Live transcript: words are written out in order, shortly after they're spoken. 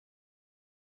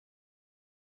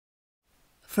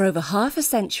For over half a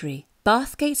century,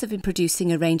 Bathgates have been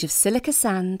producing a range of silica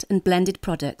sand and blended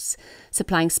products,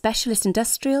 supplying specialist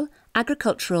industrial,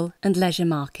 agricultural and leisure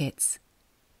markets.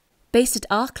 Based at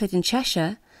Arklid in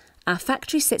Cheshire, our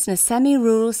factory sits in a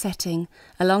semi-rural setting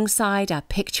alongside our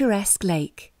picturesque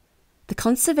lake. The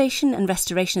conservation and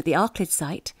restoration of the Arklid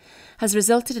site has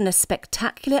resulted in a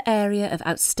spectacular area of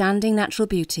outstanding natural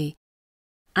beauty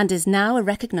and is now a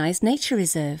recognised nature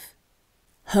reserve.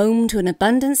 Home to an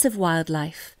abundance of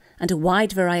wildlife and a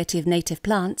wide variety of native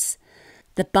plants,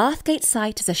 the Bathgate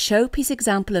site is a showpiece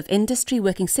example of industry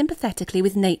working sympathetically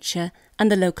with nature and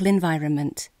the local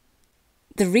environment.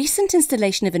 The recent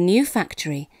installation of a new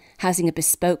factory, housing a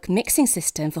bespoke mixing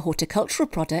system for horticultural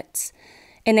products,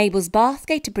 enables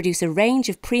Bathgate to produce a range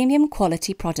of premium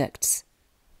quality products.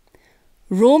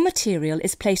 Raw material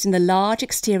is placed in the large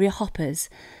exterior hoppers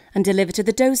and delivered to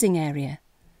the dosing area.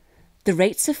 The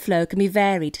rates of flow can be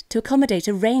varied to accommodate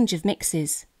a range of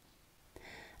mixes.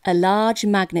 A large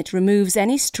magnet removes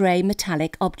any stray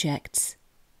metallic objects.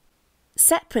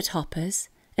 Separate hoppers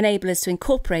enable us to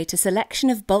incorporate a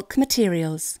selection of bulk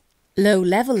materials.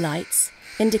 Low-level lights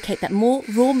indicate that more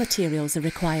raw materials are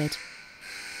required.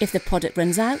 If the product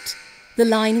runs out, the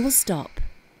line will stop.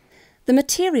 The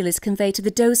material is conveyed to the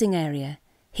dosing area.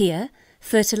 Here,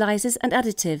 fertilisers and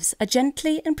additives are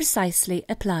gently and precisely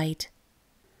applied.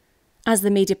 As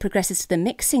the media progresses to the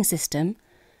mixing system,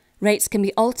 rates can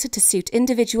be altered to suit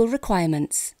individual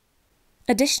requirements.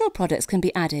 Additional products can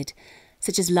be added,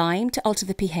 such as lime to alter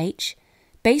the pH,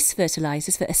 base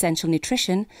fertilisers for essential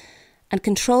nutrition, and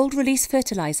controlled release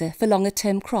fertiliser for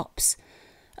longer-term crops,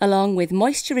 along with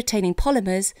moisture-retaining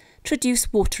polymers to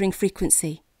reduce watering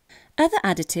frequency. Other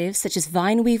additives such as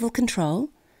vine weevil control,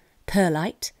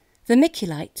 perlite,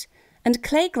 vermiculite, and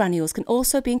clay granules can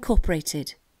also be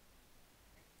incorporated.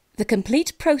 The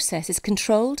complete process is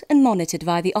controlled and monitored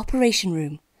via the operation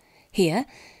room. Here,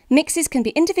 mixes can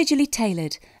be individually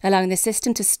tailored, allowing the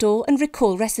system to store and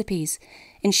recall recipes,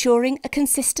 ensuring a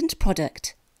consistent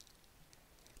product.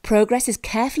 Progress is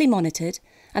carefully monitored,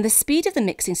 and the speed of the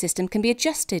mixing system can be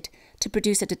adjusted to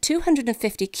produce up to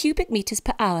 250 cubic metres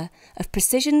per hour of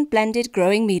precision blended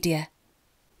growing media.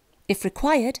 If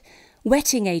required,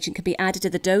 wetting agent can be added to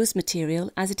the dosed material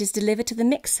as it is delivered to the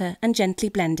mixer and gently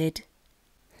blended.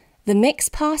 The mix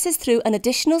passes through an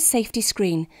additional safety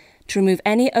screen to remove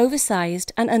any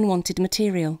oversized and unwanted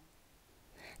material.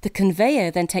 The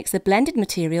conveyor then takes the blended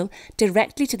material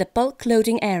directly to the bulk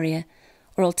loading area,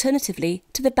 or alternatively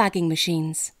to the bagging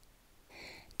machines.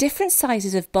 Different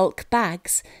sizes of bulk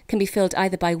bags can be filled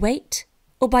either by weight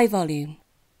or by volume.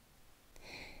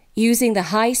 Using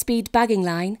the high-speed bagging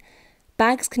line,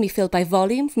 bags can be filled by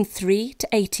volume from 3 to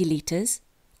 80 litres,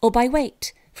 or by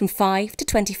weight from 5 to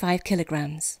 25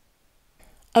 kilograms.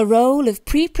 A roll of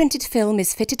pre-printed film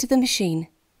is fitted to the machine.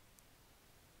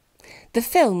 The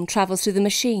film travels through the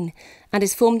machine and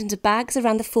is formed into bags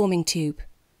around the forming tube.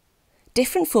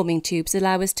 Different forming tubes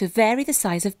allow us to vary the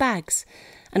size of bags,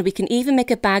 and we can even make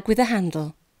a bag with a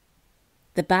handle.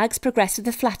 The bags progress to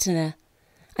the flattener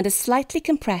and are slightly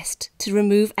compressed to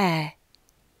remove air.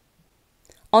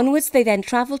 Onwards they then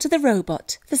travel to the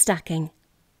robot for stacking.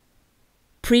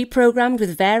 Pre-programmed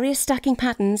with various stacking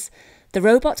patterns, the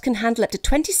robot can handle up to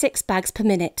 26 bags per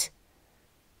minute.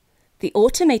 The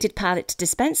automated pallet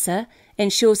dispenser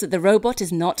ensures that the robot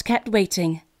is not kept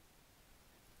waiting.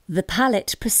 The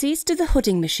pallet proceeds to the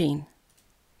hooding machine.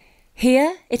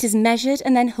 Here it is measured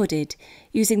and then hooded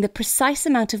using the precise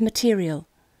amount of material.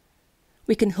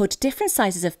 We can hood different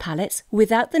sizes of pallets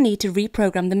without the need to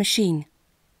reprogram the machine.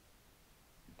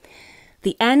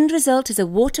 The end result is a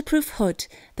waterproof hood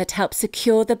that helps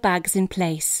secure the bags in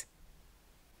place.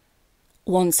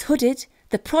 Once hooded,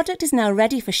 the product is now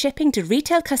ready for shipping to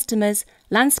retail customers,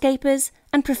 landscapers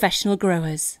and professional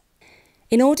growers.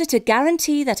 In order to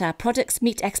guarantee that our products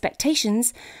meet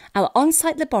expectations, our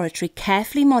on-site laboratory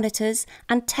carefully monitors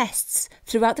and tests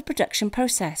throughout the production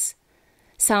process.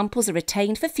 Samples are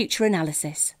retained for future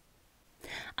analysis.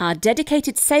 Our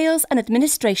dedicated sales and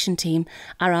administration team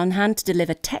are on hand to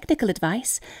deliver technical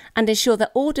advice and ensure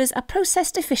that orders are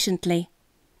processed efficiently,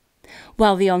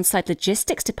 while the on-site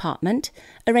logistics department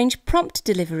arrange prompt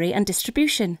delivery and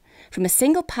distribution from a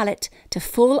single pallet to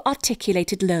full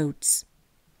articulated loads.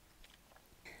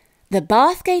 The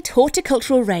Bathgate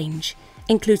horticultural range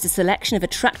includes a selection of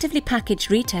attractively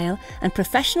packaged retail and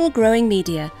professional growing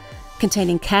media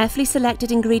containing carefully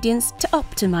selected ingredients to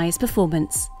optimise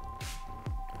performance.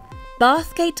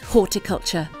 Bathgate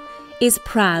Horticulture is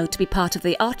proud to be part of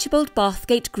the Archibald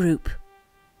Bathgate Group.